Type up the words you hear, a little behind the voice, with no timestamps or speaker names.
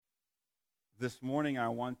This morning I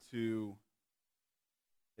want to,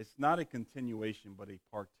 it's not a continuation, but a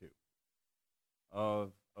part two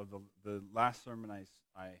of the last sermon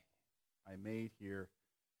I made here.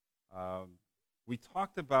 We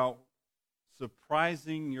talked about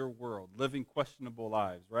surprising your world, living questionable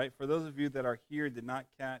lives, right? For those of you that are here, did not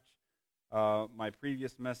catch my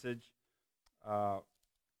previous message, I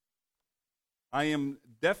am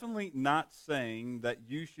definitely not saying that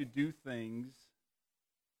you should do things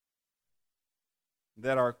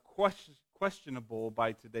that are questionable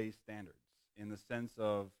by today's standards, in the sense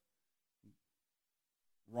of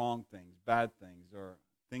wrong things, bad things, or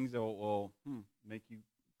things that will make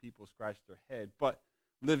people scratch their head. But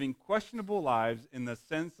living questionable lives in the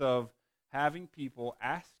sense of having people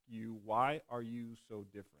ask you, why are you so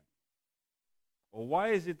different? Or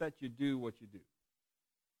why is it that you do what you do?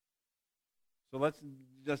 So let's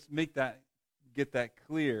just get that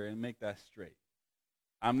clear and make that straight.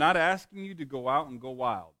 I'm not asking you to go out and go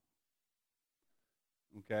wild.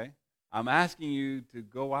 Okay? I'm asking you to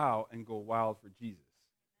go out and go wild for Jesus.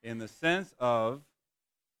 In the sense of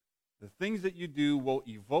the things that you do will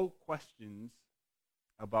evoke questions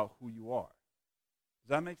about who you are. Does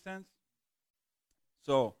that make sense?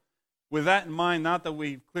 So, with that in mind, now that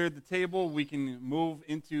we've cleared the table, we can move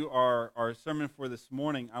into our sermon for this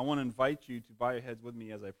morning. I want to invite you to bow your heads with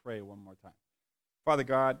me as I pray one more time. Father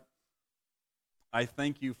God, I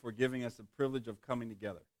thank you for giving us the privilege of coming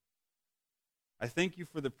together. I thank you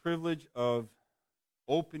for the privilege of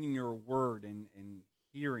opening your word and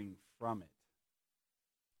hearing from it.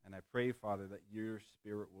 And I pray, Father, that your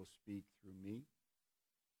Spirit will speak through me,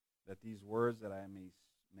 that these words that I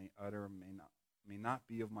may utter may not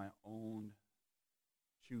be of my own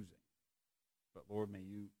choosing. But Lord, may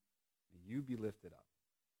you be lifted up,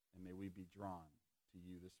 and may we be drawn to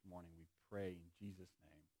you this morning. We pray in Jesus'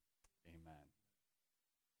 name. Amen.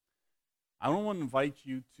 I want to invite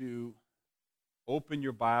you to open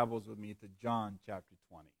your Bibles with me to John chapter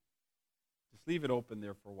 20. Just leave it open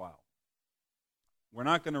there for a while. We're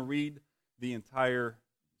not going to read the entire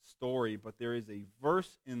story, but there is a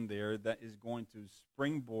verse in there that is going to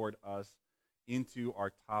springboard us into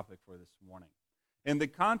our topic for this morning. And the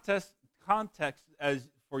context as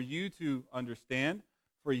for you to understand,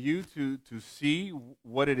 for you to see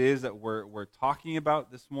what it is that we're talking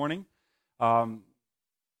about this morning,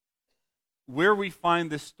 where we find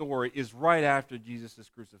this story is right after Jesus'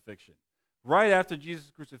 crucifixion. Right after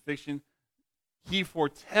Jesus' crucifixion, he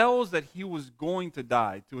foretells that he was going to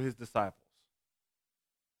die to his disciples.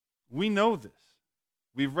 We know this.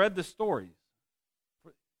 We've read the stories.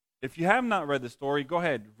 If you have not read the story, go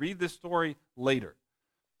ahead, read this story later.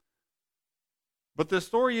 But the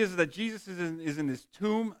story is that Jesus is in his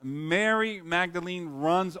tomb. Mary Magdalene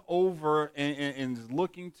runs over and is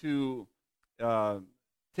looking to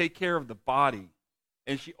take care of the body.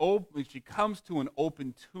 And she comes to an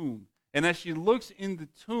open tomb. And as she looks in the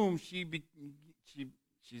tomb, she's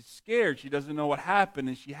scared. She doesn't know what happened.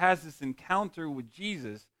 And she has this encounter with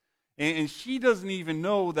Jesus. And she doesn't even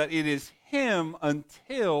know that it is him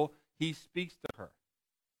until he speaks to her.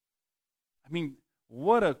 I mean,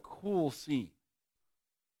 what a cool scene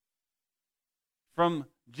from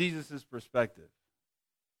Jesus' perspective.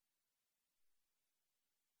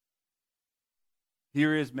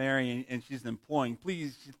 Here is Mary, and she's imploring,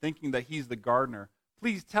 please, she's thinking that he's the gardener.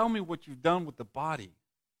 Please tell me what you've done with the body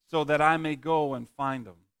so that I may go and find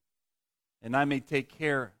him and I may take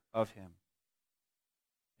care of him.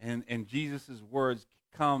 And Jesus' words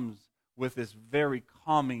comes with this very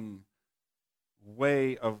calming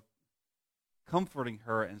way of comforting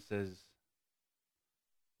her and says,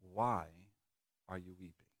 why are you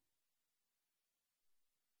weeping?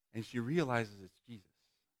 And she realizes it's Jesus.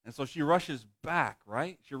 And so she rushes back,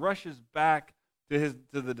 right? She rushes back to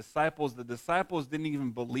the disciples. The disciples didn't even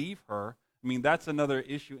believe her. I mean, that's another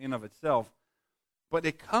issue in of itself. But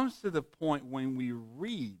it comes to the point when we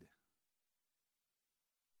read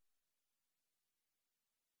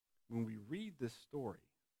this story,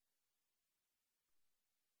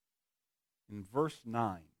 in verse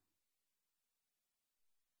 9,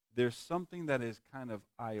 there's something that is kind of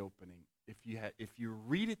eye-opening. If you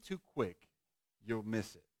read it too quick, you'll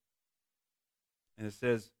miss it. And it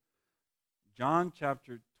says, John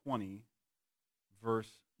chapter 20,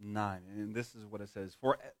 verse 9, and this is what it says,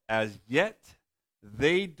 for as yet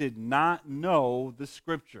they did not know the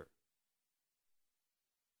scripture,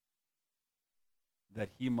 that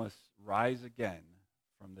he must rise again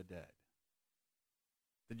from the dead.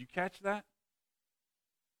 Did you catch that?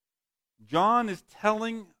 John is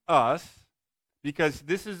telling us, because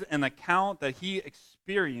this is an account that he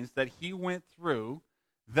experienced, that he went through,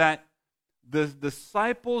 that The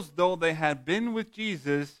disciples, though they had been with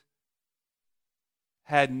Jesus,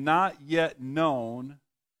 had not yet known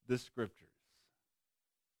the Scriptures.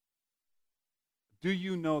 Do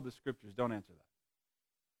you know the Scriptures? Don't answer that.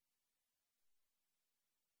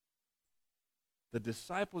 The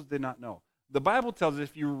disciples did not know. The Bible tells us,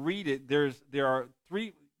 if you read it, there are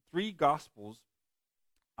three Gospels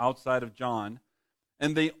outside of John,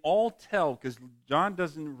 and they all tell, because John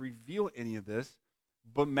doesn't reveal any of this,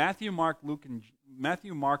 but Matthew, Mark,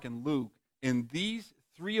 and Luke, in these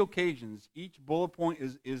three occasions, each bullet point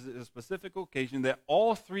is a specific occasion that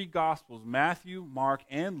all three Gospels, Matthew, Mark,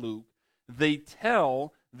 and Luke, they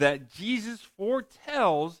tell that Jesus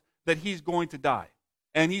foretells that he's going to die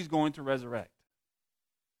and he's going to resurrect.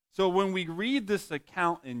 So when we read this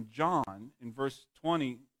account in John, in verse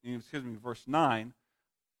 9,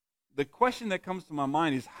 the question that comes to my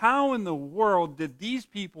mind is, how in the world did these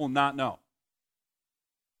people not know?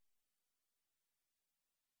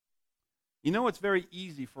 You know, it's very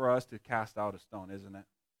easy for us to cast out a stone, isn't it?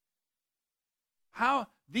 How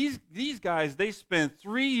these guys, they spent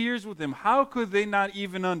 3 years with him. How could they not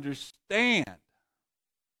even understand?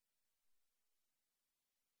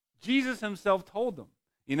 Jesus himself told them.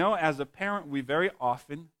 You know, as a parent, we very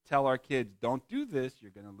often tell our kids, don't do this,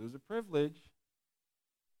 you're going to lose a privilege.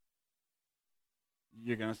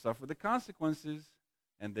 You're going to suffer the consequences,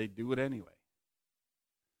 and they do it anyway.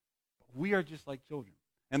 We are just like children.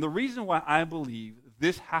 And the reason why I believe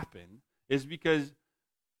this happened is because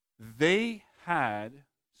they had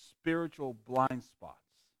spiritual blind spots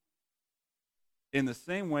in the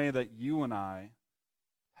same way that you and I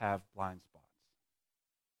have blind spots.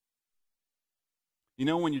 You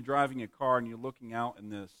know, when you're driving a car and you're looking out in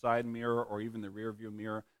the side mirror or even the rear view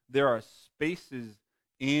mirror, there are spaces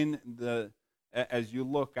as you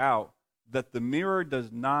look out that the mirror does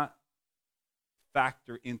not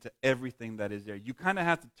factor into everything that is there. You kind of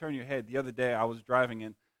have to turn your head. The other day I was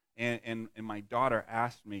driving and my daughter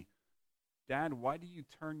asked me, Dad, why do you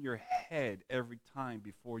turn your head every time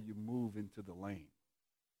before you move into the lane?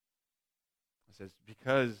 I says,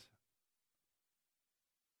 because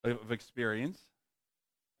of experience.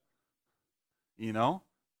 You know,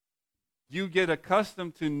 you get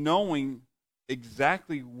accustomed to knowing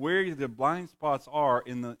exactly where the blind spots are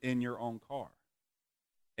in your own car.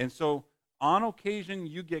 And so on occasion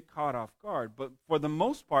you get caught off guard, but for the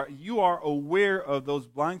most part you are aware of those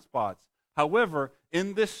blind spots. However,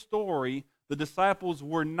 in this story, the disciples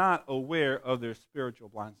were not aware of their spiritual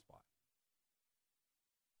blind spot.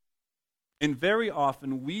 And very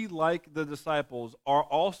often we, like the disciples, are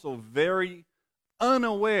also very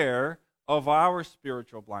unaware of our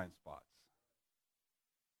spiritual blind spots.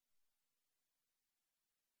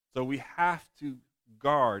 So we have to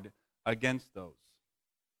guard against those.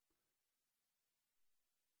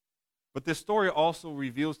 But this story also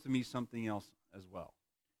reveals to me something else as well.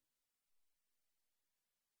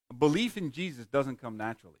 Belief in Jesus doesn't come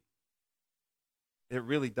naturally. It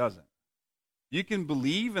really doesn't. You can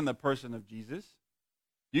believe in the person of Jesus.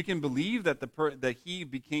 You can believe that he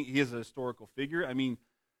is a historical figure. I mean,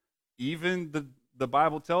 even the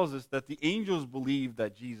Bible tells us that the angels believe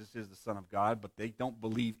that Jesus is the Son of God, but they don't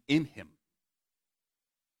believe in him.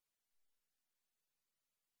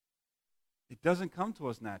 It doesn't come to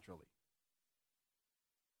us naturally.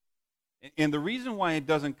 And the reason why it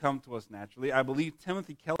doesn't come to us naturally, I believe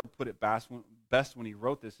Timothy Keller put it best when he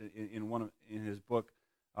wrote this in his book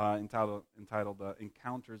entitled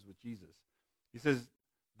Encounters with Jesus. He says,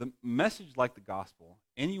 the message like the gospel,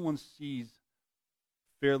 anyone sees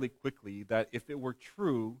fairly quickly that if it were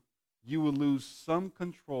true, you would lose some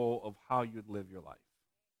control of how you'd live your life.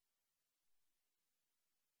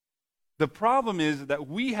 The problem is that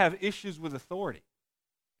we have issues with authority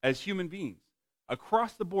as human beings.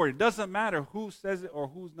 Across the board, it doesn't matter who says it or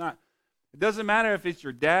who's not. It doesn't matter if it's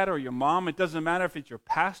your dad or your mom. It doesn't matter if it's your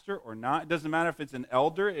pastor or not. It doesn't matter if it's an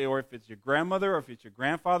elder or if it's your grandmother or if it's your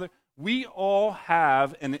grandfather. We all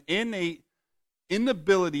have an innate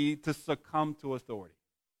inability to succumb to authority.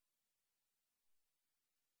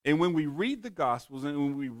 And when we read the Gospels and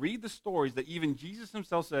when we read the stories that even Jesus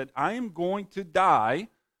himself said, I am going to die,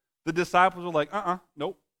 the disciples were like,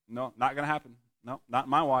 nope, no, not going to happen. No, not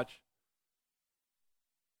my watch.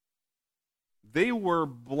 They were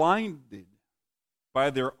blinded by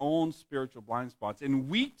their own spiritual blind spots. And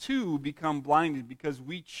we too become blinded because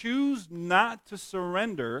we choose not to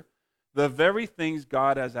surrender the very things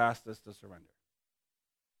God has asked us to surrender.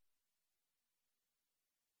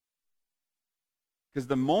 Because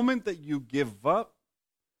the moment that you give up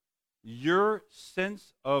your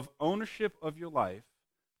sense of ownership of your life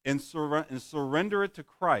and surrender it to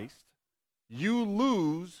Christ, you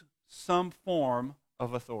lose some form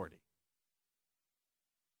of authority.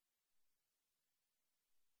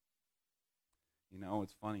 You know,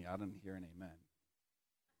 it's funny, I didn't hear an amen.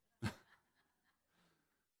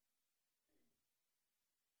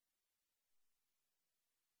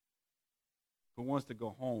 Who wants to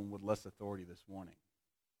go home with less authority this morning?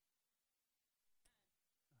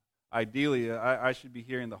 Ideally, I should be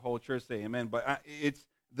hearing the whole church say amen, but it's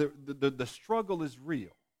the struggle is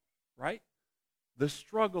real, right? The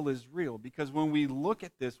struggle is real because when we look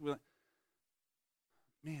at this, we're like,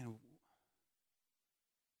 man,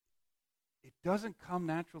 it doesn't come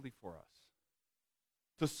naturally for us.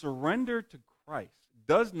 To surrender to Christ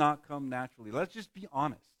does not come naturally. Let's just be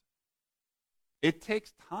honest. It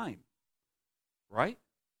takes time, right?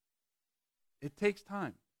 It takes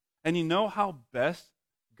time. And you know how best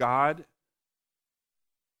God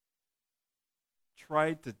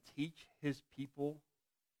tried to teach his people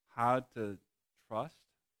how to trust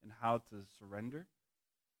and how to surrender?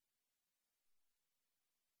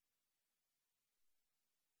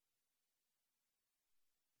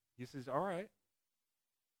 He says, all right,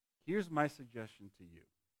 here's my suggestion to you.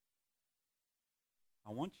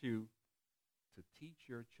 I want you to teach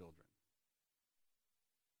your children.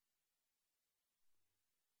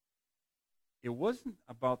 It wasn't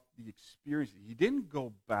about the experience. He didn't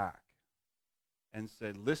go back and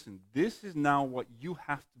said, listen, this is now what you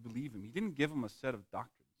have to believe in. He didn't give them a set of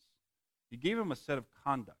doctrines. He gave them a set of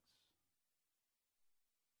conducts.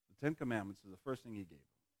 The Ten Commandments is the first thing he gave them.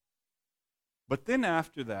 But then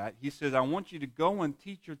after that, he says, I want you to go and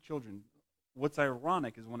teach your children. What's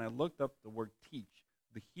ironic is when I looked up the word teach,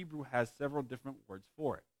 the Hebrew has several different words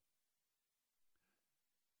for it.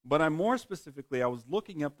 But more specifically, I was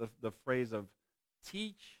looking up the phrase of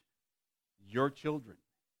teach your children.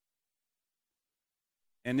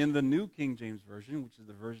 And in the New King James Version, which is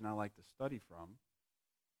the version I like to study from,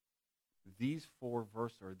 these 4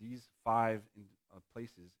 verses, or these 5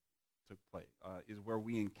 places took place, is where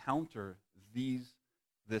we encounter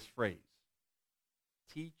this phrase.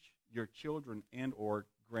 Teach your children and or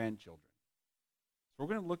grandchildren. So we're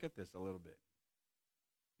going to look at this a little bit.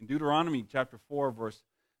 In Deuteronomy chapter 4, verse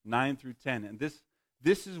 9 through 10, and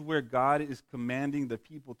this is where God is commanding the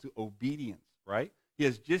people to obedience, right? He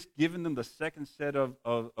has just given them the second set of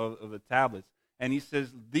the tablets. And he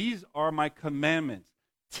says, these are my commandments.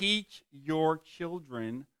 Teach your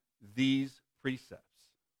children these precepts.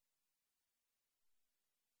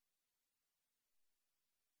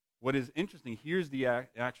 What is interesting, here's the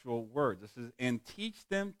actual words. This is, and teach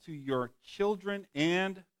them to your children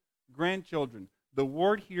and grandchildren. The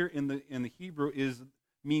word here in the Hebrew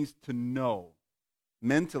means to know.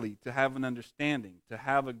 Mentally, to have an understanding, to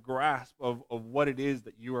have a grasp of what it is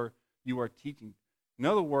that you are teaching. In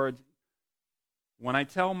other words, when I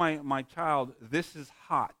tell my child, this is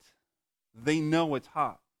hot, they know it's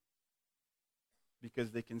hot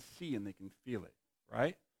because they can see and they can feel it,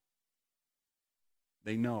 right?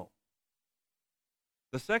 They know.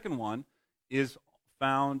 The second one is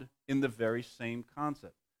found in the very same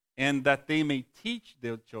concept. And that they may teach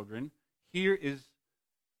their children, here is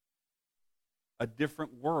a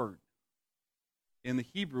different word in the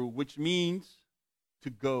Hebrew, which means to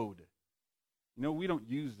goad. You know, we don't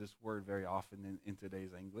use this word very often in today's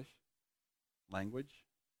English language.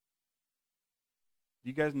 Do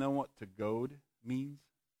you guys know what to goad means?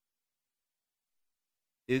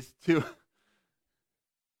 Is to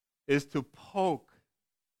poke,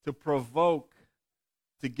 to provoke,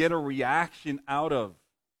 to get a reaction out of.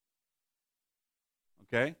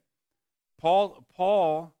 Okay? Paul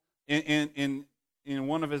in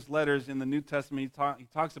one of his letters in the New Testament, he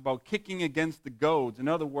talks about kicking against the goads. In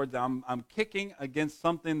other words, I'm kicking against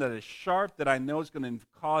something that is sharp that I know is going to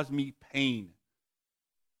cause me pain.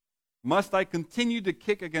 Must I continue to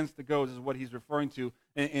kick against the goads is what he's referring to.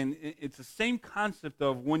 And it's the same concept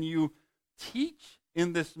of when you teach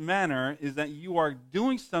in this manner is that you are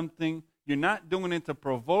doing something, you're not doing it to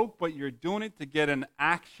provoke, but you're doing it to get an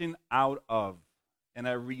action out of and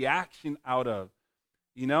a reaction out of.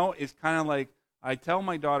 You know, it's kind of like I tell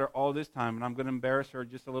my daughter all this time, and I'm going to embarrass her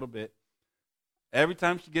just a little bit. Every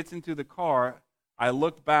time she gets into the car, I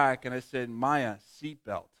look back and I said, Maya,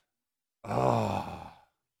 seatbelt. Oh.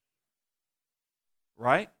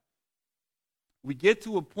 Right? We get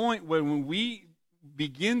to a point where when we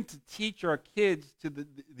begin to teach our kids to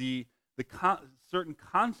the certain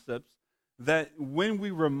concepts, that when we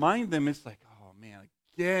remind them, it's like, oh man,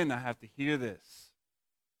 again, I have to hear this.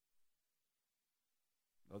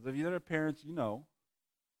 Those of you that are parents, you know.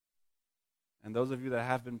 And those of you that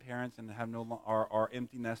have been parents and have are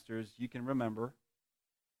empty nesters, you can remember.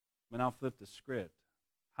 But now flip the script.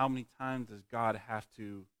 How many times does God have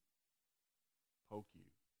to poke you,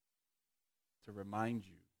 to remind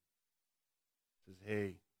you. It says,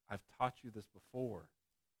 hey, I've taught you this before.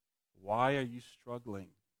 Why are you struggling?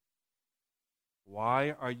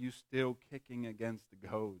 Why are you still kicking against the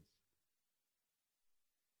goads?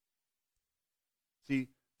 See,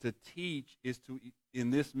 to teach is to,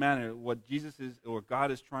 in this manner, what Jesus is, or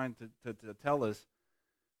God is trying to tell us,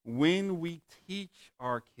 when we teach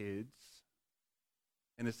our kids,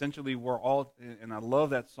 and essentially we're all, and I love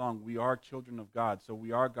that song, we are children of God, so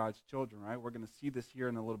we are God's children, right? We're going to see this here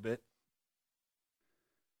in a little bit.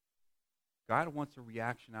 God wants a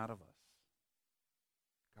reaction out of us.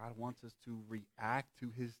 God wants us to react to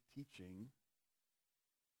his teaching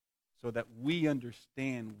so that we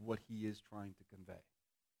understand what he is trying to convey.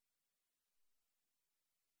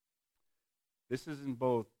 This is in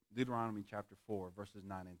both Deuteronomy chapter 4, verses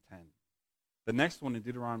 9 and 10. The next one in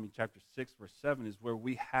Deuteronomy chapter 6, verse 7 is where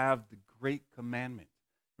we have the great commandment.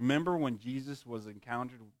 Remember when Jesus was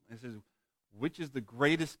encountered, it says, which is the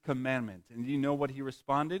greatest commandment? And do you know what he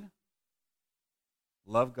responded?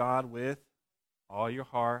 Love God with all your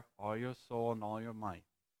heart, all your soul, and all your might.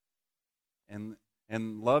 And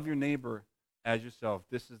love your neighbor as yourself.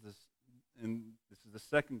 This is the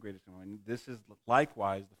second greatest commandment. This is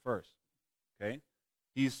likewise the first. Okay?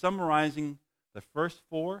 He's summarizing the first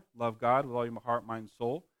four, love God with all your heart, mind, and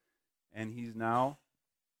soul. And he's now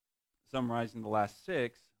summarizing the last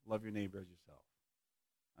six, love your neighbor as yourself.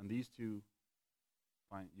 And these two,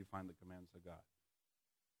 you find the commandments of God.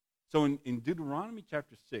 So in Deuteronomy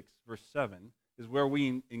chapter 6, verse 7, is where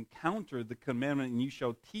we encounter the commandment, and you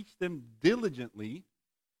shall teach them diligently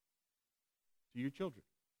to your children.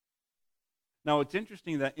 Now, it's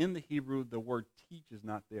interesting that in the Hebrew, the word teach is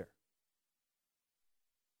not there.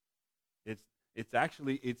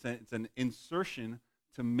 It's an insertion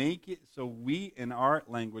to make it so we, in our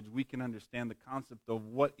language, we can understand the concept of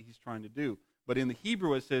what he's trying to do. But in the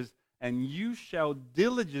Hebrew, it says, and you shall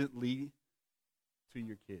diligently to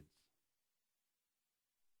your kids.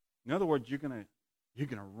 In other words, you're gonna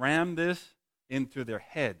ram this into their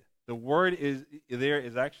head. The word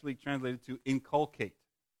is actually translated to inculcate.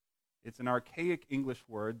 It's an archaic English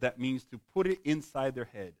word that means to put it inside their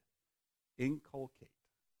head. Inculcate.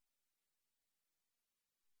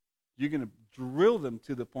 You're going to drill them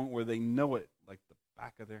to the point where they know it like the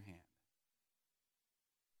back of their hand.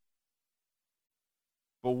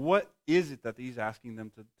 But what is it that he's asking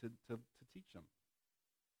them to teach them?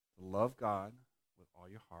 To love God with all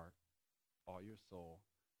your heart, all your soul,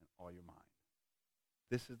 and all your mind.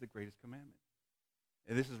 This is the greatest commandment.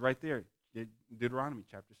 And this is right there, Deuteronomy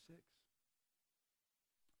chapter 6.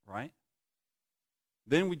 Right?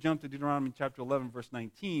 Then we jump to Deuteronomy chapter 11, verse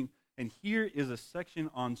 19, and here is a section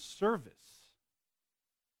on service.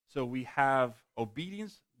 So we have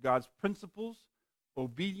obedience, God's principles,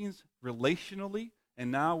 obedience relationally,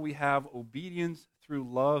 and now we have obedience through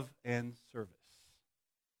love and service.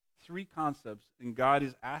 Three concepts, and God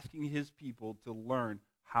is asking his people to learn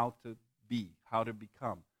how to be, how to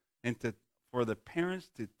become, and for the parents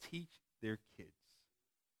to teach their kids.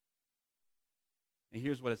 And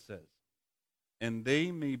here's what it says. And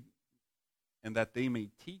that they may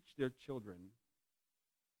teach their children,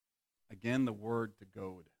 again the word to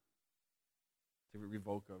goad, to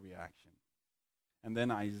revoke a reaction. And then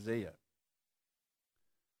Isaiah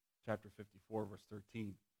chapter 54, verse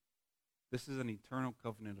 13. This is an eternal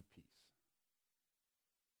covenant of peace.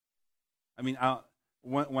 I mean,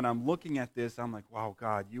 when I'm looking at this, I'm like, wow,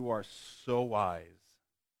 God, you are so wise.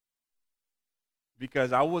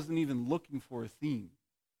 Because I wasn't even looking for a theme.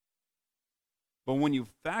 But when you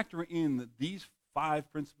factor in these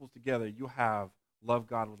 5 principles together, you have love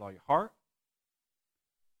God with all your heart,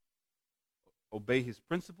 obey his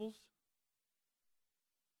principles,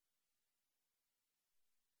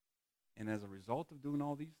 and as a result of doing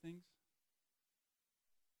all these things,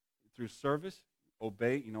 through service,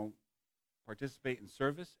 obey, participate in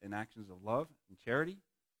service and actions of love and charity.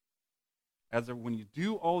 When you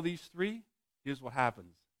do all these 3, here's what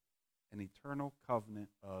happens. An eternal covenant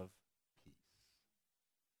of peace.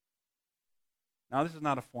 Now, this is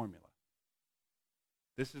not a formula.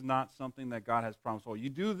 This is not something that God has promised. Oh, you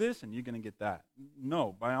do this and you're going to get that.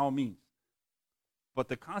 No, by all means. But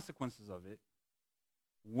the consequences of it,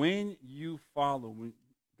 when you follow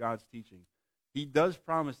God's teaching, he does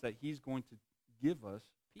promise that he's going to give us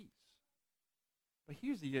peace. But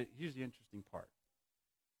here's the interesting part.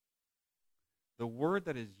 The word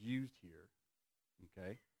that is used here,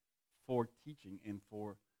 okay, for teaching and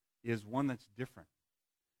for is one that's different.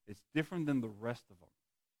 It's different than the rest of them.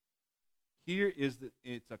 Here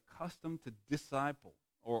it's accustomed to disciple,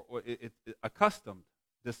 or accustomed,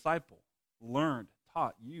 disciple, learned,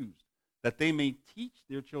 taught, used. that they may teach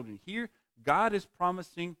their children. Here, God is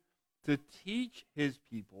promising to teach his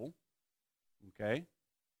people, okay?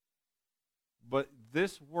 But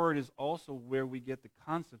this word is also where we get the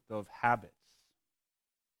concept of habits,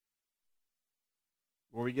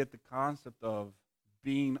 where we get the concept of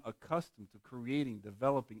being accustomed to creating,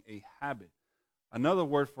 developing a habit. Another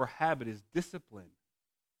word for habit is discipline.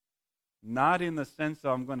 Not in the sense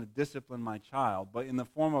of I'm going to discipline my child, but in the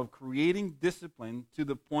form of creating discipline to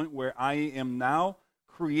the point where I am now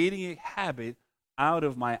creating a habit out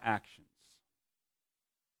of my actions.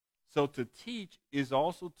 So to teach is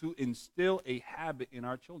also to instill a habit in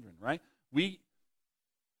our children, right?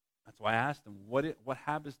 That's why I asked them, what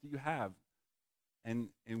habits do you have? And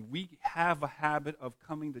we have a habit of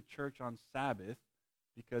coming to church on Sabbath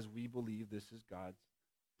because we believe this is God's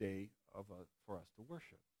day for us to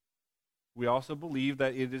worship. We also believe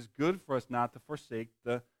that it is good for us not to forsake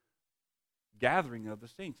the gathering of the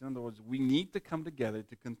saints. In other words, we need to come together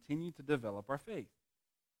to continue to develop our faith.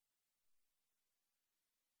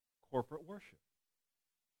 Corporate worship.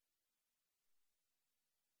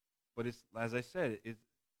 But it's, as I said,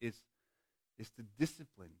 it's to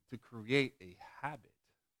discipline, to create a habit.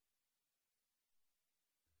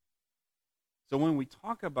 So when we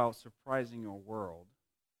talk about surprising your world,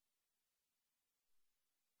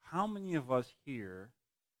 how many of us here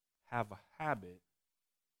have a habit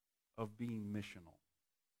of being missional?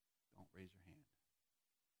 Don't raise your hand.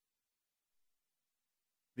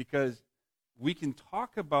 Because we can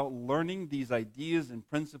talk about learning these ideas and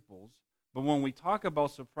principles, but when we talk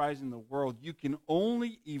about surprising the world, you can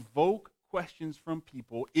only evoke questions from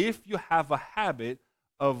people if you have a habit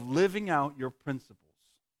of living out your principles.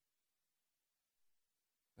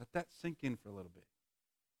 Let that sink in for a little bit.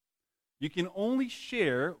 You can only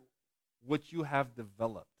share what you have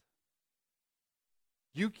developed.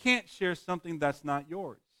 You can't share something that's not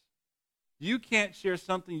yours. You can't share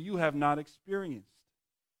something you have not experienced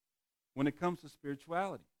when it comes to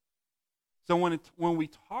spirituality. So when we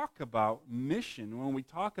talk about mission, when we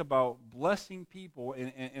talk about blessing people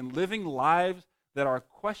and living lives that are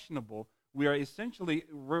questionable, we are essentially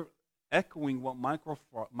echoing what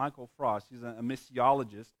Michael Frost, he's a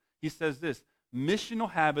missiologist, he says this: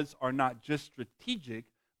 missional habits are not just strategic,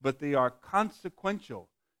 but they are consequential.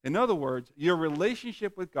 In other words, your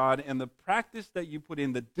relationship with God and the practice that you put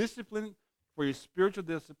in, the discipline for your spiritual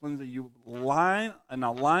disciplines that you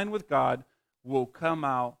align with God will come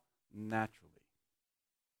out naturally.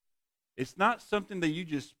 It's not something that you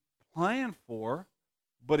just plan for,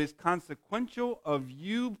 but it's consequential of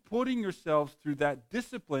you putting yourselves through that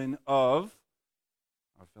discipline of,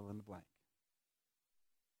 I'll fill in the blank.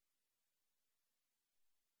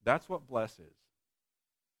 That's what bless is.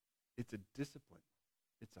 It's a discipline.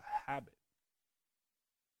 It's a habit.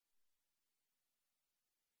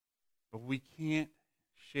 But we can't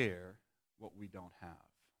share what we don't have.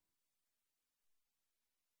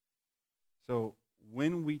 So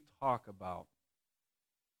when we talk about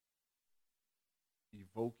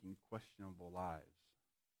evoking questionable lives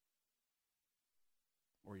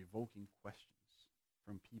or evoking questions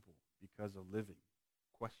from people because of living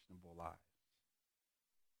questionable lives,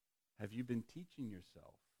 have you been teaching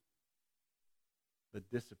yourself the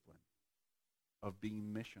discipline of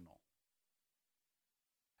being missional?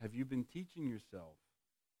 Have you been teaching yourself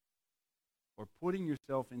or putting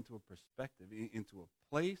yourself into a perspective, into a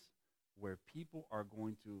place where people are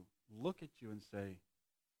going to look at you and say,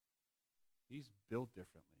 he's built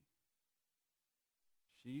differently.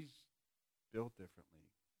 She's built differently.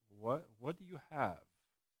 What do you have?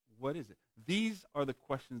 What is it? These are the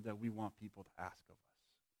questions that we want people to ask of us.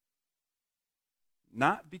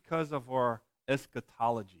 Not because of our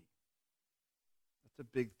eschatology. That's a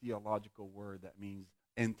big theological word that means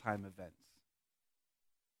end-time events.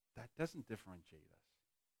 That doesn't differentiate us.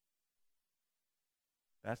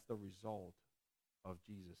 That's the result of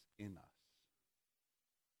Jesus in us.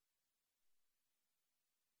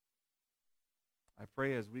 I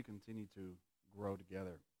pray as we continue to grow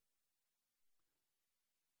together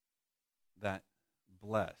that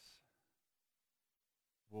bless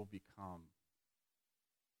will become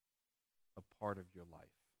a part of your life.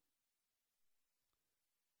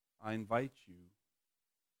 I invite you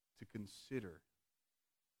to consider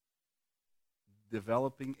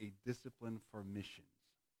developing a discipline for missions.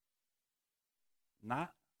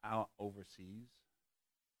 Not out overseas.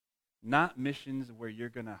 Not missions where you're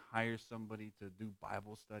going to hire somebody to do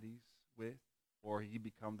Bible studies with, or you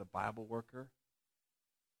become the Bible worker.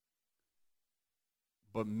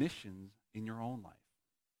 But missions in your own life.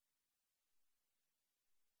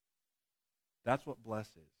 That's what bless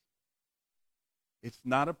is. It's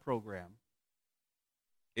not a program.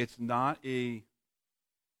 It's not an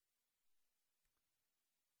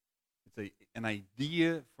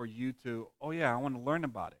idea for you to, oh yeah, I want to learn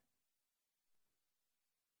about it.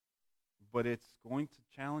 But it's going to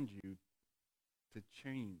challenge you to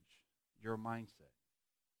change your mindset,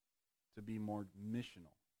 to be more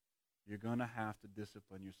missional. You're going to have to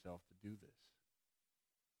discipline yourself to do this.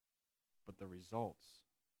 But the results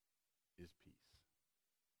is peace.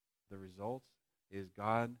 The results is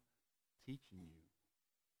God teaching you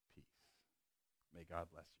peace. May God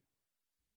bless you.